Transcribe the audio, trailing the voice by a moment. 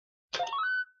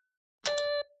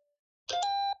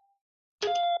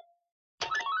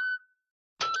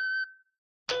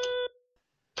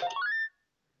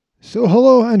So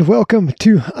hello and welcome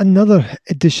to another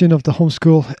edition of the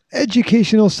Homeschool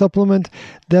educational supplement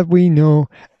that we know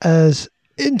as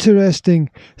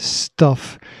Interesting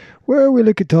Stuff, where we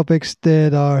look at topics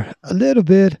that are a little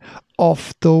bit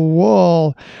off the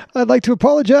wall. I'd like to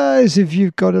apologize if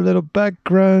you've got a little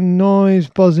background noise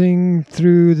buzzing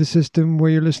through the system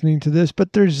where you're listening to this,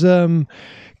 but there's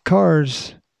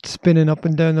cars spinning up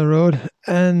and down the road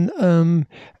and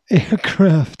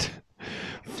aircraft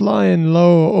flying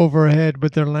low overhead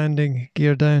with their landing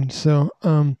gear down. So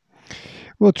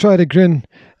we'll try to grin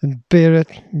and bear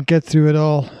it and get through it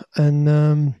all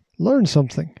and learn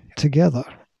something together.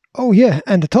 Oh yeah,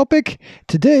 and the topic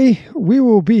today, we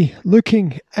will be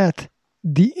looking at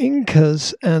the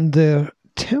Incas and their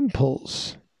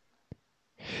temples.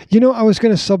 You know, I was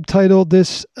going to subtitle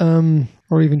this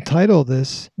or even title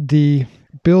this The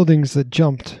Buildings That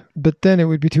Jumped, but then it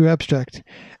would be too abstract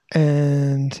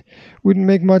and wouldn't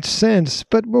make much sense,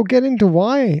 but we'll get into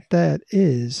why that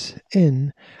is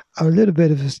in a little bit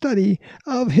of a study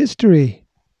of history.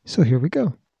 So here we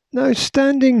go. Now,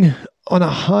 standing on a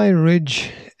high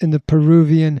ridge in the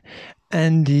Peruvian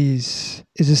Andes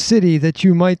is a city that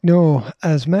you might know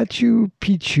as Machu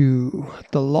Picchu,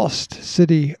 the lost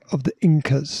city of the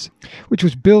Incas, which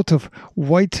was built of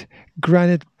white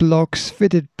granite blocks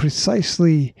fitted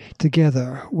precisely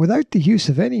together without the use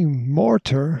of any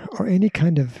mortar or any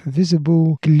kind of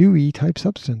visible gluey type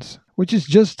substance, which is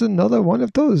just another one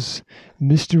of those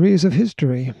mysteries of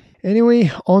history.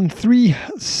 Anyway, on three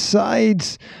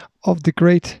sides of the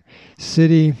great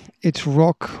city, its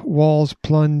rock walls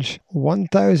plunge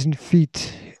 1,000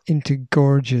 feet into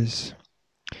gorges,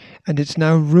 and its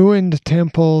now ruined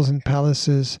temples and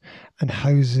palaces and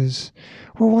houses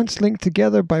were once linked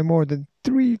together by more than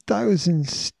 3,000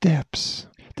 steps.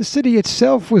 The city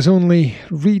itself was only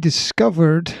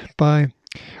rediscovered by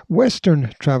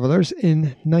Western travelers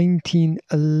in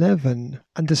 1911,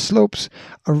 and the slopes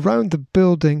around the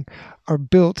building are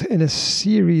built in a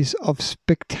series of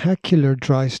spectacular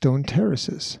dry stone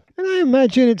terraces. And I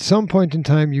imagine at some point in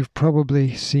time you've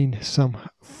probably seen some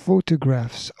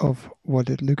photographs of what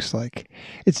it looks like.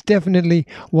 It's definitely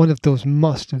one of those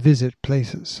must-visit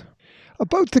places.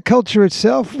 About the culture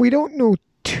itself, we don't know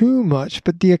too much,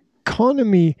 but the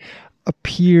economy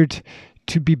appeared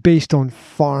to be based on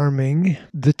farming.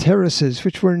 The terraces,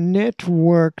 which were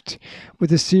networked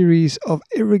with a series of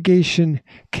irrigation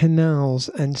canals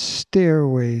and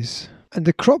stairways. And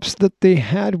the crops that they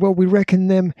had, well, we reckon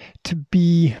them to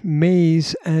be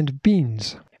maize and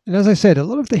beans. And as I said, a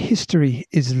lot of the history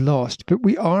is lost, but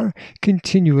we are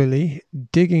continually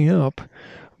digging up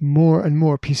more and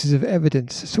more pieces of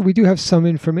evidence. So we do have some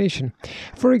information.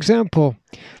 For example,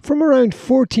 from around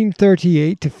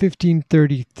 1438 to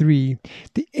 1533,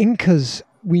 the Incas,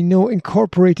 we know,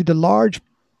 incorporated a large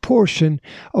portion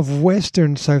of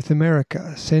western South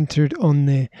America, centered on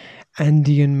the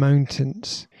Andean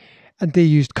mountains. And they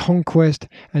used conquest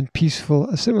and peaceful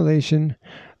assimilation,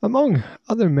 among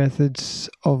other methods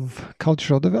of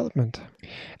cultural development.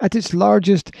 At its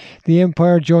largest, the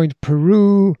empire joined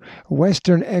Peru,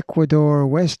 western Ecuador,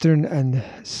 western and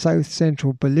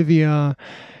south-central Bolivia,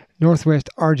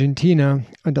 northwest Argentina,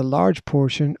 and a large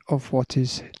portion of what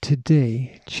is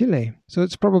today Chile. So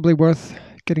it's probably worth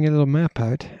getting a little map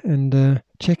out and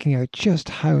checking out just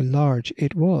how large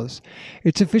it was.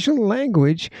 Its official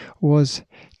language was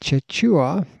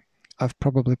Quechua. I've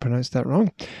probably pronounced that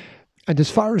wrong. And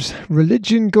as far as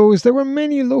religion goes, there were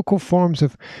many local forms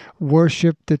of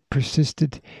worship that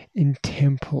persisted in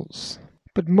temples.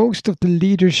 But most of the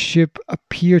leadership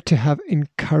appear to have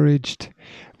encouraged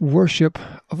worship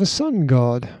of a sun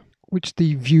god, which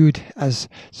they viewed as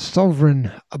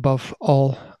sovereign above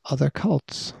all other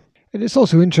cults. And it's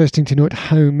also interesting to note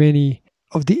how many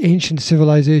of the ancient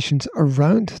civilizations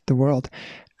around the world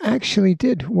actually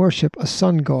did worship a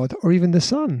sun god or even the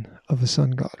son of a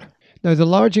sun god. Now, the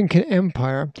large Incan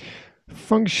Empire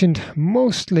functioned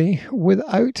mostly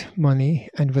without money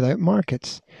and without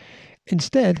markets.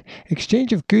 Instead,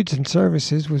 exchange of goods and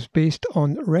services was based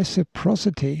on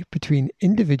reciprocity between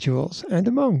individuals and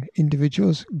among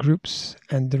individuals, groups,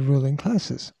 and the ruling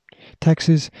classes.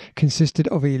 Taxes consisted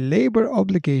of a labor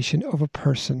obligation of a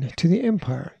person to the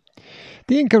empire.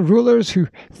 The Inca rulers, who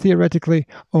theoretically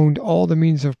owned all the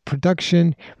means of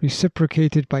production,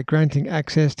 reciprocated by granting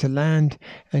access to land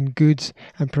and goods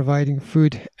and providing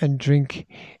food and drink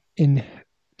in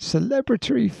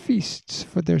celebratory feasts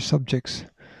for their subjects.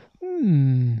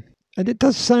 And it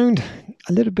does sound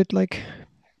a little bit like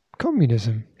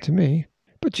communism to me.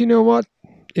 But you know what?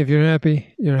 If you're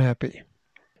happy, you're happy.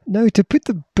 Now, to put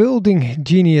the building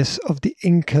genius of the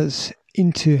Incas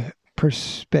into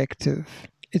perspective,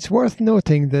 it's worth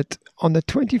noting that on the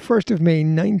 21st of May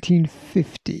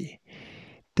 1950,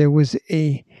 there was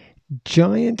a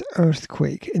giant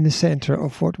earthquake in the center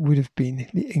of what would have been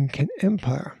the Incan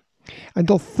Empire. And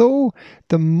although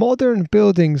the modern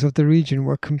buildings of the region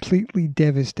were completely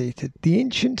devastated, the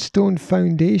ancient stone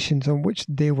foundations on which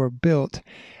they were built,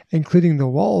 including the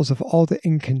walls of all the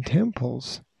Incan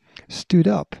temples, stood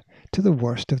up to the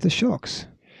worst of the shocks.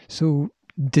 So,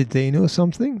 did they know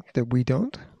something that we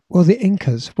don't? Well, the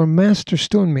Incas were master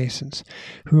stonemasons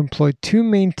who employed two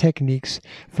main techniques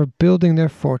for building their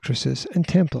fortresses and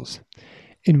temples.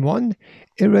 In one,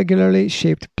 irregularly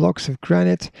shaped blocks of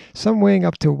granite, some weighing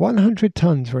up to 100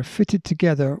 tons, were fitted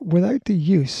together without the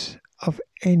use of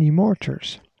any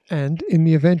mortars. And in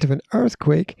the event of an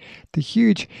earthquake, the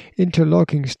huge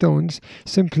interlocking stones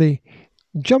simply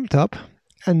jumped up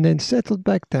and then settled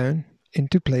back down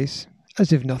into place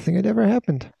as if nothing had ever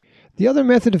happened. The other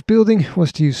method of building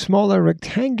was to use smaller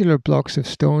rectangular blocks of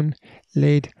stone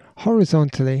laid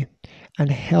horizontally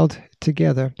and held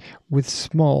together with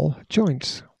small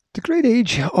joints. The great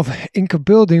age of Inca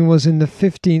building was in the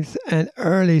 15th and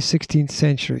early 16th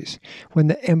centuries, when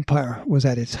the empire was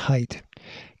at its height.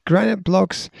 Granite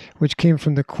blocks, which came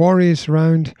from the quarries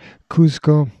round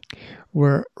Cuzco,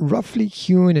 were roughly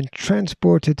hewn and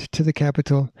transported to the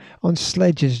capital on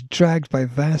sledges dragged by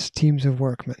vast teams of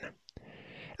workmen.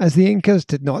 As the Incas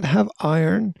did not have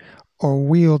iron or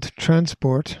wheeled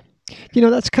transport,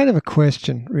 that's kind of a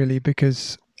question, really,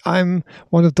 because I'm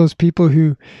one of those people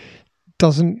who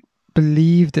doesn't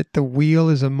believe that the wheel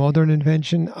is a modern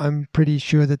invention. I'm pretty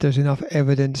sure that there's enough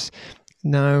evidence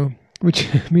now, which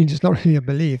means it's not really a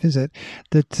belief, is it?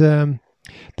 That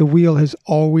the wheel has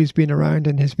always been around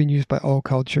and has been used by all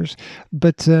cultures.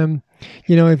 But,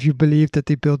 if you believe that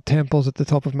they built temples at the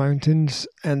top of mountains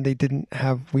and they didn't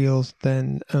have wheels,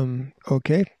 then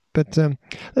okay. But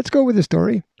let's go with the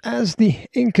story. As the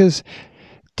Incas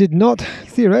did not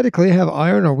theoretically have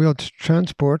iron or wheeled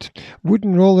transport,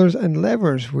 wooden rollers and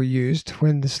levers were used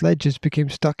when the sledges became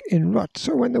stuck in ruts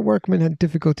or when the workmen had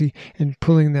difficulty in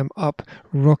pulling them up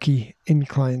rocky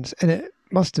inclines. And it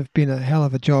must have been a hell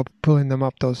of a job pulling them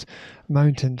up those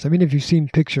mountains. I mean, if you've seen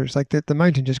pictures, like the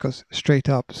mountain just goes straight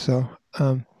up. So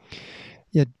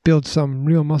you build some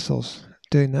real muscles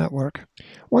doing that work.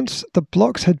 Once the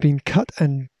blocks had been cut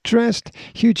and dressed,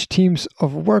 huge teams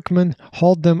of workmen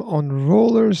hauled them on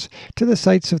rollers to the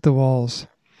sides of the walls.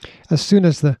 As soon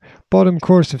as the bottom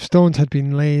course of stones had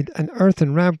been laid, an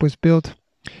earthen ramp was built,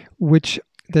 which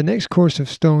the next course of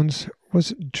stones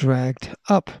was dragged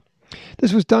up.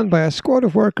 This was done by a squad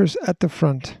of workers at the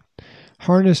front,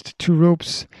 harnessed to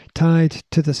ropes tied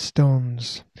to the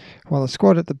stones, while a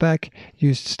squad at the back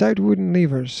used stout wooden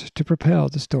levers to propel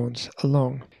the stones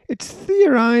along. It's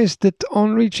theorized that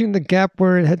on reaching the gap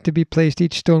where it had to be placed,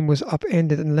 each stone was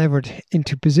upended and levered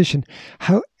into position.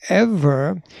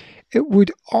 However, it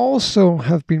would also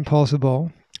have been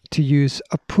possible to use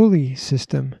a pulley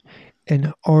system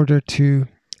in order to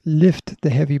lift the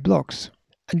heavy blocks.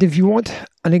 And if you want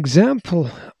an example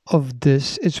of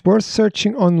this, it's worth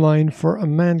searching online for a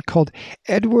man called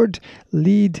Edward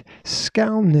Lead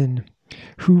Skalnin,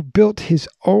 who built his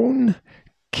own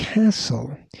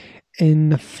castle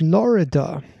in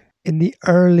Florida in the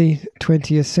early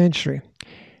 20th century.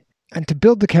 And to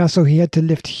build the castle, he had to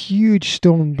lift huge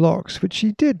stone blocks, which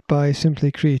he did by simply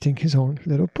creating his own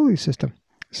little pulley system.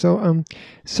 So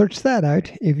search that out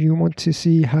if you want to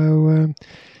see how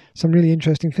some really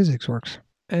interesting physics works.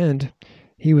 And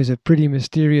he was a pretty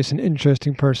mysterious and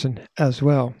interesting person as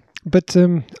well. But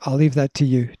I'll leave that to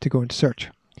you to go and search.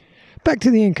 Back to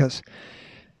the Incas.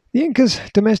 The Incas'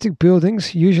 domestic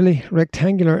buildings, usually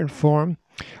rectangular in form,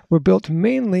 were built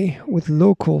mainly with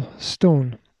local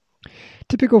stone.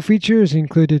 Typical features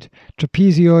included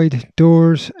trapezoid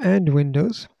doors and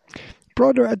windows,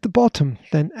 broader at the bottom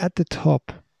than at the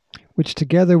top, which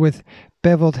together with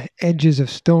beveled edges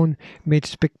of stone made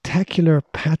spectacular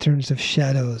patterns of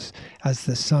shadows as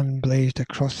the sun blazed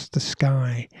across the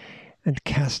sky and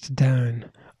cast down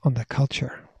on the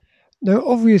culture. Now,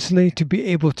 obviously, to be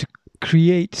able to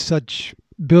create such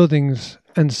buildings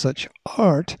and such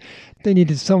art, they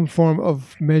needed some form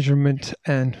of measurement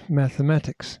and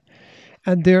mathematics.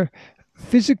 And their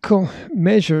physical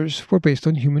measures were based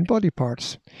on human body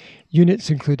parts. Units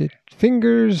included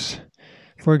fingers,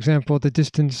 for example, the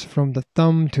distance from the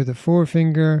thumb to the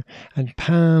forefinger, and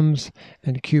palms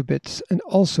and cubits, and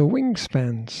also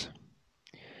wingspans.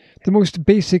 The most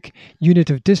basic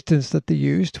unit of distance that they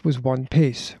used was 1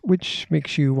 pace, which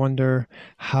makes you wonder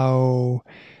how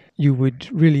you would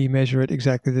really measure it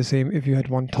exactly the same if you had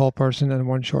 1 tall person and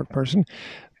 1 short person.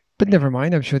 But never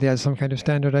mind, I'm sure they had some kind of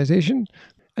standardization.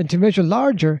 And to measure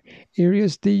larger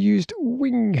areas, they used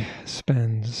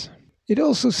wingspans. It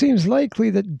also seems likely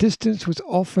that distance was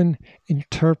often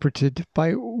interpreted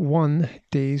by 1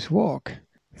 day's walk.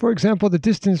 For example, the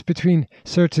distance between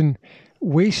certain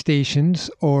way stations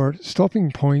or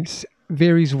stopping points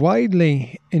varies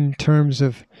widely in terms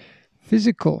of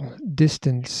physical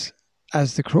distance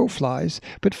as the crow flies,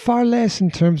 but far less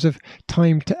in terms of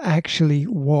time to actually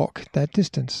walk that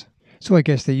distance. So I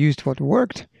guess they used what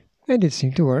worked, and it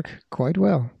seemed to work quite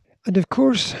well. And of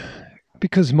course,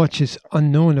 because much is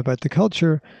unknown about the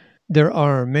culture, there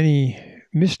are many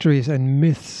mysteries and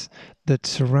myths that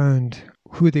surround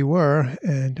who they were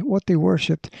and what they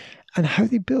worshipped and how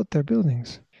they built their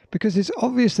buildings. Because it's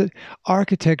obvious that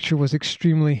architecture was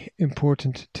extremely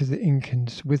important to the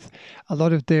Incans, with a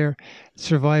lot of their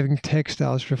surviving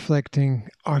textiles reflecting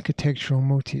architectural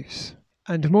motifs.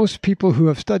 And most people who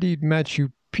have studied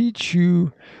Machu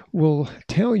Picchu will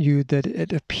tell you that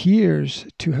it appears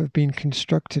to have been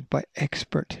constructed by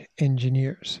expert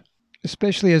engineers,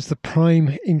 especially as the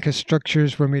prime Inca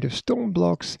structures were made of stone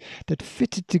blocks that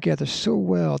fitted together so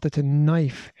well that a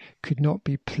knife could not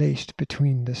be placed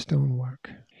between the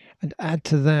stonework. And add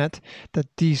to that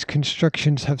these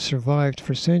constructions have survived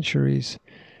for centuries,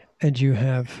 and you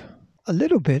have a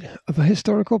little bit of a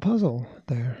historical puzzle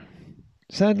there.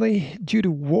 Sadly, due to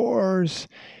wars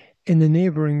in the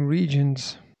neighboring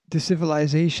regions, the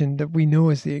civilization that we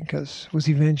know as the Incas was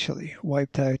eventually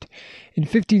wiped out. In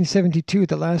 1572,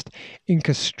 the last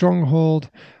Inca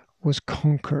stronghold was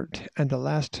conquered, and the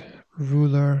last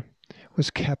ruler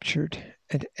was captured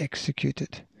and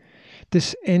executed.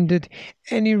 This ended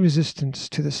any resistance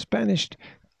to the Spanish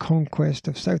conquest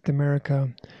of South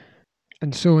America,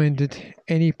 and so ended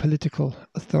any political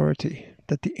authority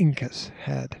that the Incas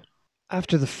had.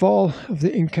 After the fall of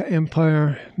the Inca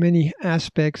Empire, many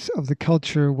aspects of the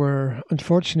culture were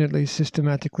unfortunately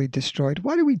systematically destroyed.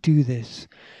 Why do we do this?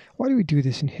 Why do we do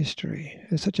this in history?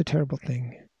 It's such a terrible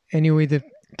thing. Anyway, the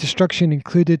destruction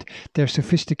included their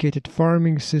sophisticated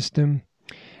farming system,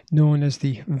 known as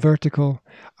the vertical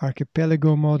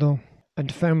archipelago model,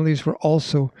 and families were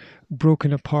also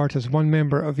broken apart as one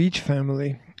member of each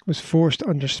family was forced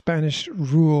under Spanish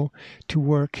rule to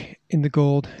work in the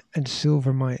gold and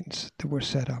silver mines that were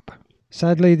set up.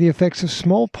 Sadly, the effects of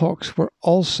smallpox were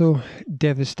also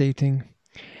devastating,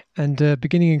 and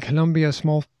beginning in Colombia,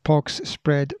 smallpox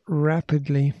spread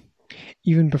rapidly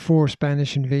even before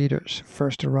Spanish invaders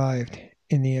first arrived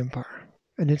in the empire.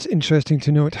 And it's interesting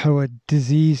to note how a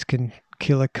disease can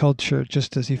kill a culture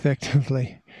just as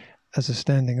effectively as a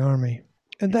standing army.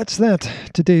 And that's that.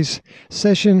 Today's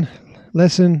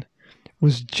lesson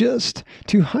was just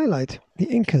to highlight the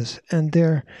Incas and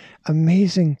their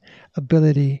amazing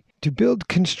ability to build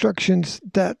constructions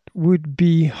that would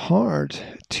be hard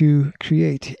to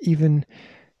create even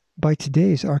by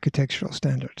today's architectural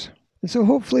standards. And so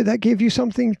hopefully that gave you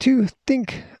something to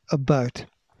think about.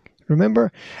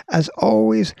 Remember, as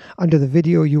always, under the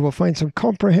video you will find some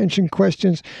comprehension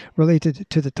questions related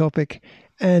to the topic.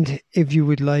 And if you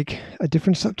would like a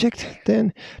different subject,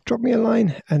 then drop me a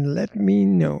line and let me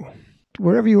know.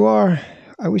 Wherever you are,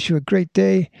 I wish you a great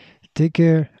day. Take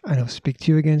care, and I'll speak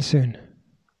to you again soon.